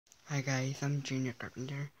Hi guys, I'm Junior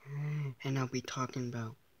Carpenter, and I'll be talking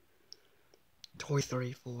about Toy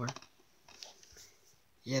Story 4.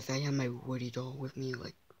 Yes, I have my Woody doll with me,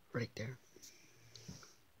 like, right there.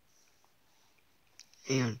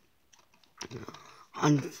 And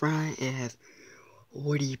on the front, it has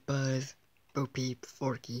Woody, Buzz, Bo Peep,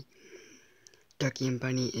 Forky, Ducky and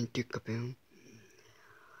Bunny, and Duke Kaboom.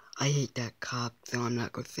 I hate that cop, so I'm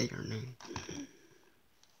not gonna say her name.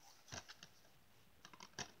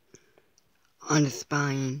 On the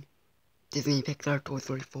spine, Disney Pixar Toy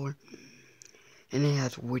Story 4, and it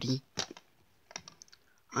has Woody.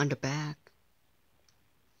 On the back,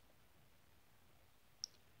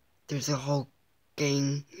 there's a whole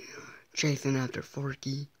gang chasing after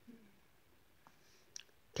Forky.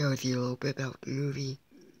 Tells you a little bit about the movie.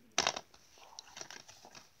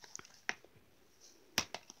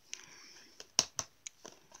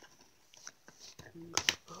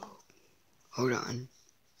 Hold on.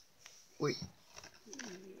 Wait.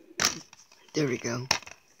 There we go.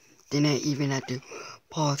 Then I even had to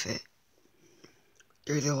pause it.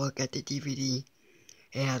 There's a look at the DVD.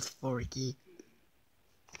 It has Forky.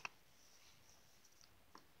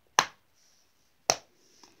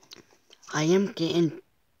 I am getting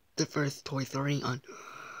the first Toy Story on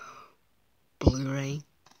Blu-ray.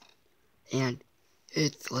 And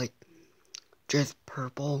it's like just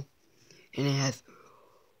purple. And it has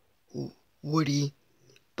Woody,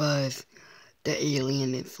 Buzz, the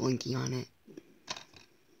alien, and Slinky on it.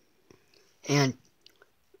 And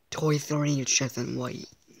Toy Story is just in white.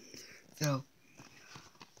 So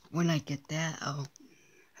when I get that,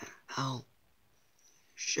 I'll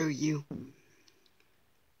show you.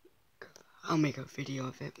 I'll make a video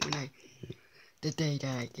of it the day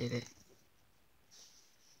that I get it.